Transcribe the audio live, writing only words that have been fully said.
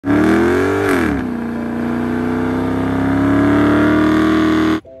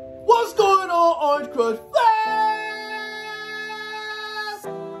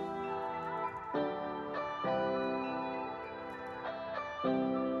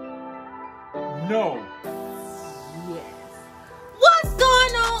No. Yes. What's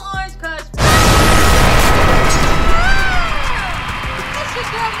going on, Orange Crush? It's your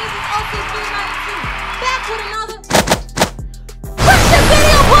girl, Mrs. OC392, back with another. What's the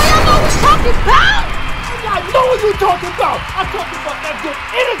video, boy? I know what you're talking about. I know what you're talking about. I'm talking about that good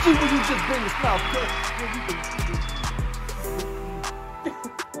energy when you just bring this now.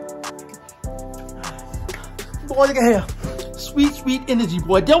 Boy, look at here. Sweet, sweet energy,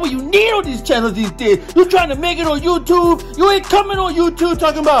 boy. That's what you need on these channels these days. You trying to make it on YouTube. You ain't coming on YouTube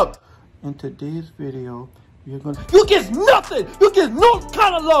talking about. In today's video, you're gonna. You get nothing. You get no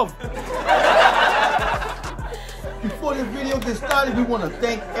kind of love. Before this video gets started, we want to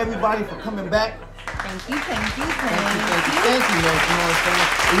thank everybody for coming back. Thank you, man. You know what I'm saying?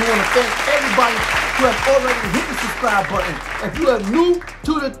 And we want to thank everybody who has already hit the subscribe button. If you are new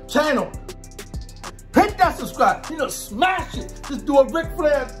to the channel, hit that subscribe. You know, smash it. Just do a Ric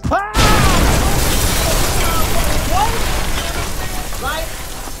Flair. Like,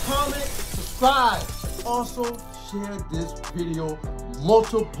 comment, subscribe. Also, share this video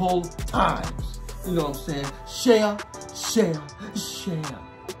multiple times. You know what I'm saying? Share, share, share.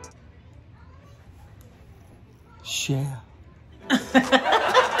 Share.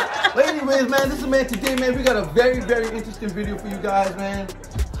 But anyways, man, this is man today, man. We got a very, very interesting video for you guys, man.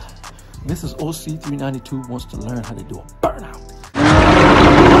 Mrs. OC392 wants to learn how to do a burnout.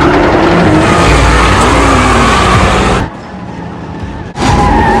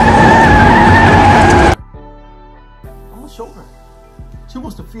 I'm gonna show her. She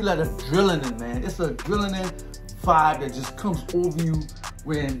wants to feel that adrenaline, man. It's an adrenaline vibe that just comes over you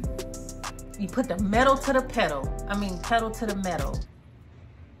when you put the metal to the pedal. I mean, pedal to the metal.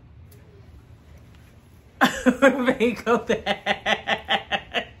 There you go there.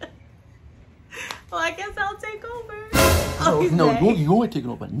 Well, I guess I'll take over. No, you ain't taking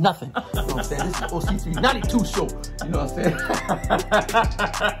over nothing. You know what I'm saying? This is OC392 show. You know what I'm saying?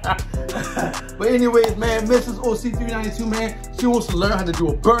 But anyways, man, Mrs. OC392, man, she wants to learn how to do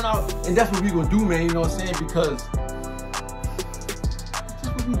a burnout. And that's what we're going to do, man. You know what I'm saying? Because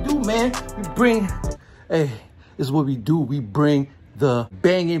we do, man. We bring, hey, this is what we do. We bring the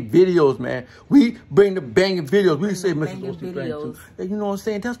banging videos, man. We bring the banging videos. We say Mrs. OC392. Hey, you know what I'm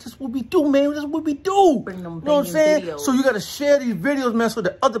saying? That's just what we do, man. That's what we do. Bring them you know what I'm saying? videos. So you got to share these videos, man, so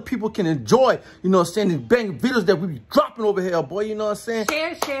that other people can enjoy, you know what I'm saying, these banging videos that we be dropping over here, boy. You know what I'm saying?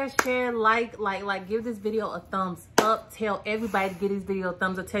 Share, like, give this video a thumbs up. Tell everybody to give this video a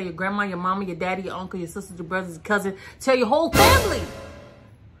thumbs up. Tell your grandma, your mama, your daddy, your uncle, your sisters, your brothers, your cousin. Tell your whole family.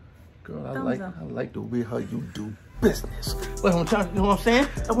 Girl, I like the way how you do business. But I'm trying, you know what I'm saying?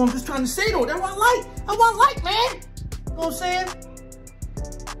 That's what I'm just trying to say though. That's what I like. That's what I like, man. You know what I'm saying?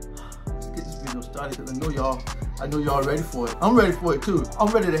 Let's get this video started because I know y'all ready for it. I'm ready for it too.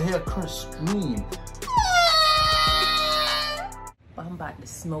 I'm ready to hear her scream. But I'm about to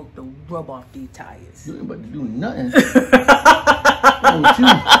smoke the rub off these tires. You ain't about to do nothing. I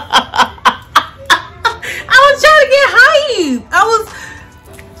was trying to get hype.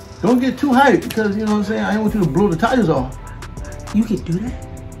 Don't get too hyped because, you know what I'm saying, I don't want you to blow the tires off. You can do that?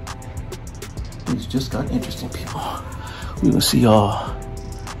 It's just got interesting, people. We're gonna see y'all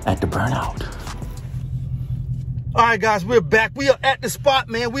at the burnout. All right, guys, we're back. We are at the spot,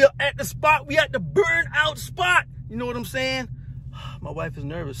 man. We are at the spot. We at the burnout spot. You know what I'm saying? My wife is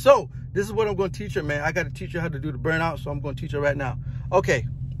nervous. So this is what I'm gonna teach her, man. I gotta teach her how to do the burnout, so I'm gonna teach her right now. Okay,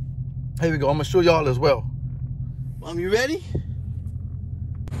 here we go. I'm gonna show y'all as well. Mom, you ready?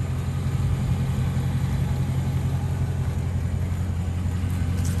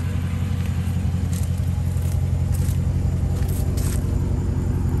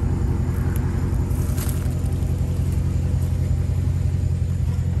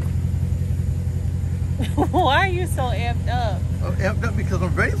 Why are you so amped up? I'm amped up because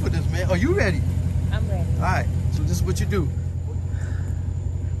I'm ready for this, man. Are you ready? I'm ready. All right, so this is what you do.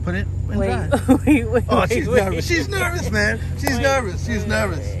 Put it in drive. Wait. Oh, she's nervous. She's nervous, man. She's nervous. She's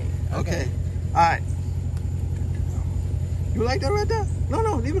nervous. Okay. All right. You like that right there?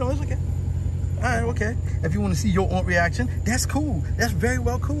 No, leave it on. It's okay. All right, okay. If you want to see your own reaction, that's cool. That's very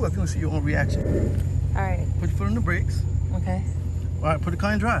well cool if you want to see your own reaction. All right. Put your foot on the brakes. Okay. All right, put the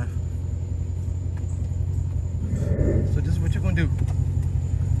car in drive. So this is what you're going to do.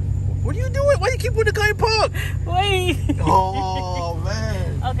 What are you doing? Why you keep putting the car in park? Wait. Oh,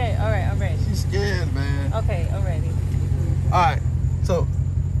 man. Okay, all right, I'm ready. She's scared, man. Okay, I'm ready. All right, so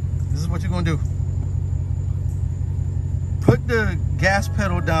this is what you're going to do. Put the gas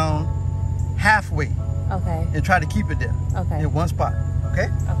pedal down halfway. Okay. And try to keep it there. Okay. In one spot, okay?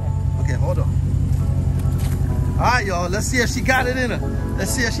 Okay. Okay, hold on. right, y'all. Let's see if she got it in her.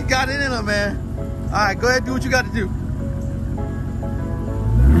 Let's see if she got it in her, man. All right, go ahead, do what you got to do.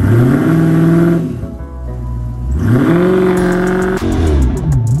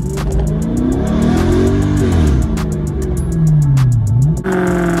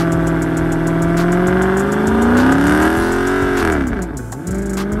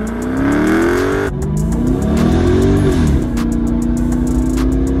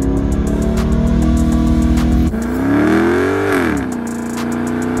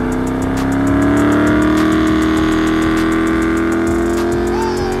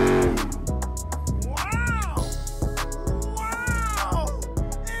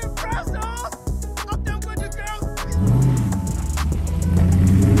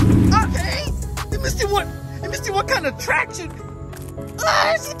 What kind of traction?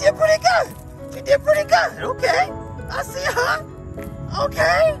 She did pretty good. She did pretty good. Okay. I see her.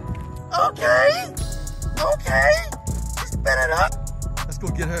 Okay. Okay. Okay. She spin it up. Let's go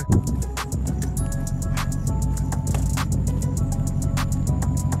get her.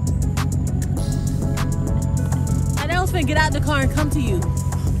 I was finna get out the car and come to you.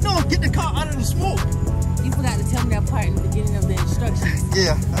 No, get the car out of the smoke. You forgot to tell me that part in the beginning of the instructions.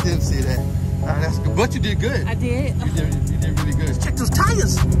 Yeah, I didn't see that. That's good. But you did good. I did. You did really good. Check those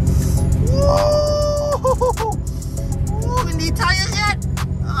tires. Whoa! We need tires yet?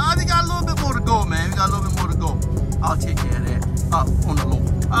 We got a little bit more to go, man. We got a little bit more to go. I'll take care of that. On the low.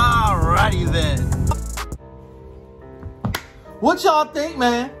 Alrighty then. What y'all think,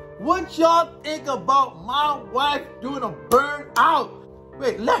 man? What y'all think about my wife doing a burnout?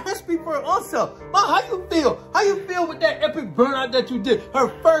 Wait, let her speak for herself. Mom, how you feel? How you feel with that epic burnout that you did? Her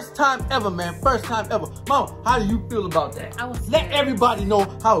first time ever, man. First time ever. Mom, how do you feel about that? Let everybody know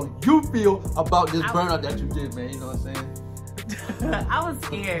how you feel about this burnout that you did, man. You know what I'm saying? I was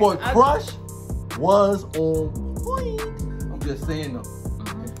scared. Boy, Crush was on point. I'm just saying though.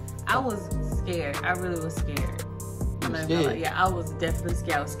 I was scared. I really was scared. Scared? Yeah, I was definitely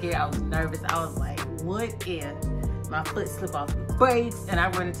scared. I was scared. I was nervous. I was like, what if my foot slip off the brakes and I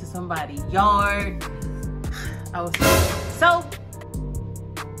run into somebody's yard? I was scared. So,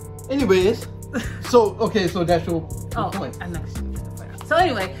 anyways, okay, so that's your point. I'm not sure. So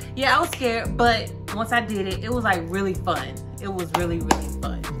anyway, yeah, I was scared, but once I did it, it was like really fun. It was really, really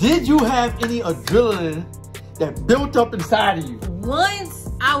fun. Did you have any adrenaline that built up inside of you? Once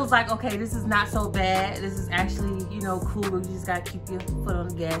I was like, okay, this is not so bad. This is actually, you know, cool. You just gotta keep your foot on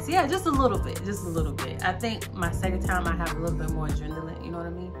the gas. Yeah, just a little bit, just a little bit. I think my second time I have a little bit more adrenaline, you know what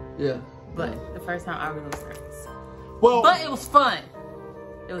I mean? Yeah. But the first time I really was nervous. Well, but it was fun.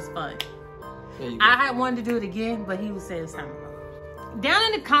 It was fun. I had wanted to do it again, but he was saying it's time to go. Down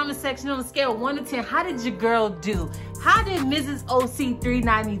in the comment section on a scale of 1 to 10, how did your girl do? How did Mrs.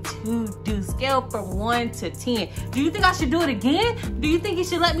 OC392 do? Scale from 1 to 10. Do you think I should do it again? Do you think you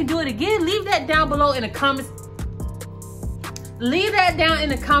should let me do it again? Leave that down below in the comments. Leave that down in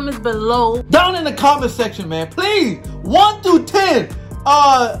the comments below. Down in the comment section, man. Please. 1 through 10.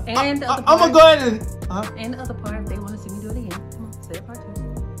 And the other part, I'm gonna go ahead and and the other part, if they want to see me do it again. Come on, say that part too.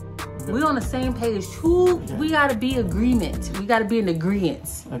 We're on the same page. We gotta be agreement. We gotta be in agreement.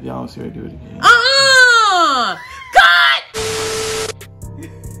 If y'all don't see her do it again. God!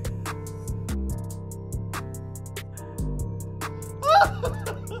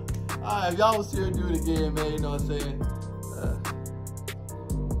 Alright, if y'all don't see her do it again, man, you know what I'm saying?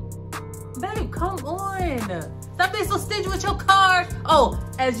 Babe, come on. Stop being so stingy with your car. Oh,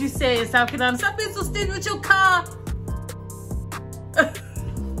 as you say in South Carolina, stop being so stingy with your car.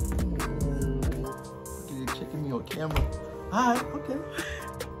 Checking me on camera. Alright, okay.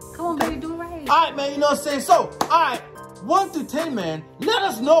 Come on, baby, do it right. Alright, man, you know what I'm saying? So, alright, 1 through 10, man, let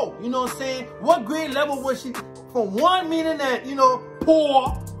us know, you know what I'm saying? What grade level was she? From 1 meaning that, you know,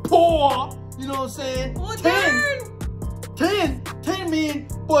 poor, you know what I'm saying? Well, 10 mean,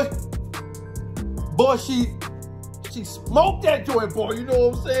 boy, she smoked that joint, boy, you know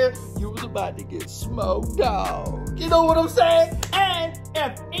what I'm saying? You was about to get smoked, dog. You know what I'm saying? And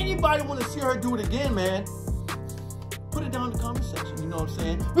if anybody want to see her do it again, man, put it down in the comment section, you know what I'm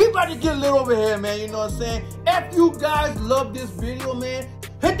saying? We about to get lit over here, man, you know what I'm saying? If you guys love this video, man,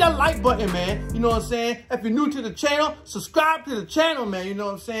 hit that like button, man, you know what I'm saying? If you're new to the channel, subscribe to the channel, man, you know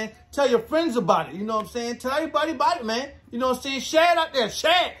what I'm saying? Tell your friends about it, you know what I'm saying? Tell everybody about it, man. You know what I'm saying? Share it out there,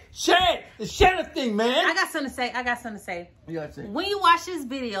 share it, share the thing, man. I got something to say, You gotta say. When you watch this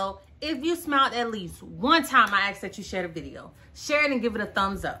video, if you smiled at least one time, I ask that you share the video. Share it and give it a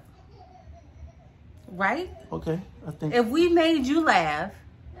thumbs up. Right? Okay, I think. If we made you laugh,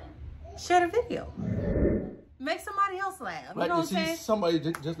 share the video. Make somebody else laugh. You know what I'm saying? Somebody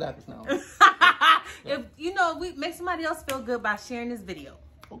just laughed us now. If you know, we make somebody else feel good by sharing this video.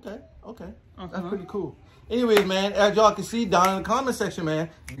 Okay. That's pretty cool. Anyways, man, as y'all can see down in the comment section, man,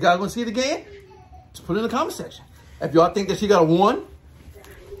 you guys want to see it again? Just put it in the comment section. If y'all think that she got a 1, if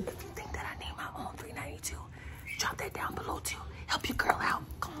you think that I need my own 392, drop that down below too. Help your girl out.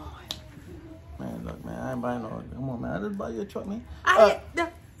 Come on. Man, look, man, I ain't buying no. Come on, man. I just buy you a truck, man. I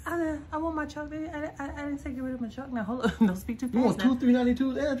want my truck, baby. I didn't say get rid of my truck. Now, hold on. Don't speak too fast. You want 2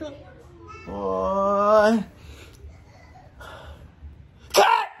 392s and a truck? Boy.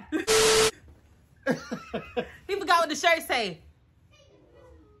 Cut! He forgot what the shirt say.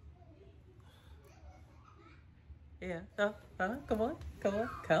 Yeah.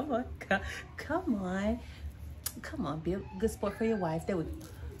 Come on. Be a good sport for your wife. There we go.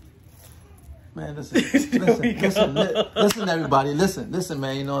 Man, listen, everybody. Listen,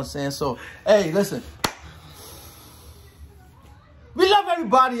 man. You know what I'm saying? So, hey, listen. We love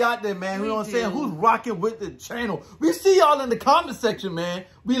everybody out there, man. You know what I'm saying? Who's rocking with the channel? We see y'all in the comment section, man.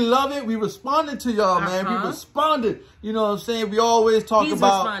 We love it. We responded to y'all, man. We responded. You know what I'm saying? We always talk about... He's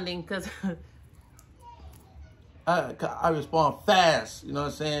responding because... I respond fast. You know what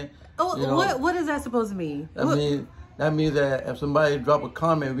I'm saying? Oh, you know, what is that supposed to mean? That means that if somebody drop a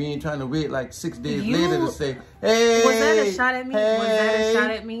comment, we ain't trying to wait like 6 days later to say, hey. Was that a shot at me? Hey. Was that a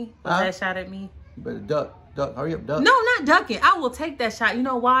shot at me? Was that a shot at me? You better duck. Hurry up, duck. No, not ducking. I will take that shot. You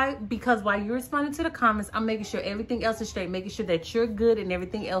know why? Because while you're responding to the comments, I'm making sure everything else is straight. Making sure that you're good and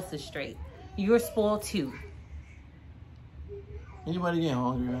everything else is straight. You're spoiled too. Anybody getting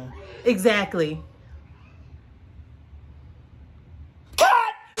hungry, man? Exactly.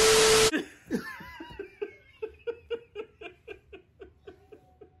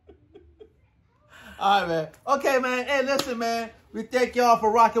 All right, man. Okay, man. Hey, listen, man. We thank y'all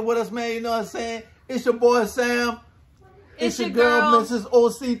for rocking with us, man. You know what I'm saying? It's your boy, Sam. It's your girl, Mrs.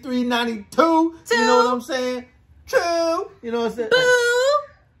 OC 392. You know what I'm saying? True. You know what I'm saying? Boo.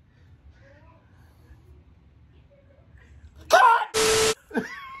 Cut!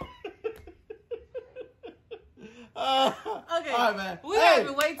 Okay. All right, man. We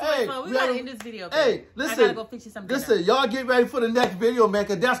having way too much fun. We gotta end this video. Hey, listen. I gotta go fix you some dinner. Listen, y'all get ready for the next video, man,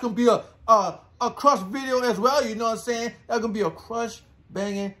 because that's gonna be a crush video as well. You know what I'm saying? That's gonna be a crush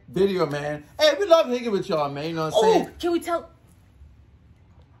banging video, man. Hey, we love hanging with y'all, man. You know what I'm saying? Can we tell?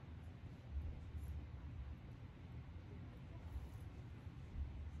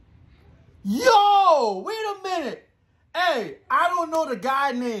 Yo, wait a minute. Hey, I don't know the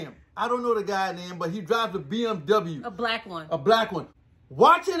guy name. But he drives a BMW. A black one. A black one.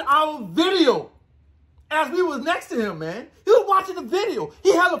 Watching our video as we was next to him, man. He was watching the video.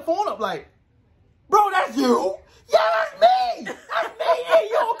 He had the phone up like, bro, that's you? Yeah, that's me. That's me in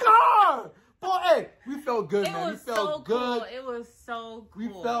your car. Boy, hey, we felt good, man. We felt good. It was so cool. We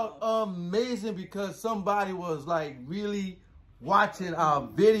felt amazing because somebody was like really watching our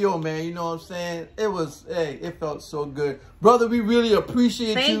video, man. You know what I'm saying? It was, hey, it felt so good. Brother, we really appreciate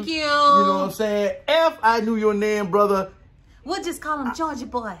you. Thank you. You know what I'm saying? If I knew your name, brother. We'll just call him Georgia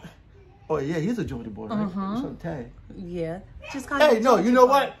boy. Oh, yeah, he's a Georgia boy, right? That's on tag. Yeah. Just call him Hey, no, you know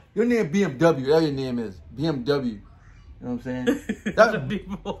what? Your name BMW. That's your name is. BMW. You know what I'm saying? That's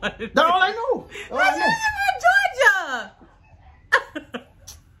all I know. That's Georgia.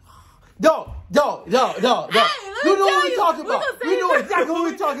 Yo. Hey, you know what we're talking about. We know exactly what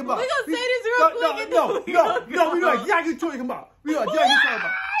we're talking about. We're going to say this real quick. No, we know exactly what we're talking about. We know exactly what we're talking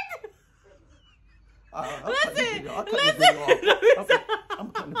about. Listen. I'm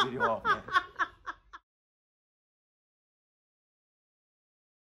cutting the video off, man.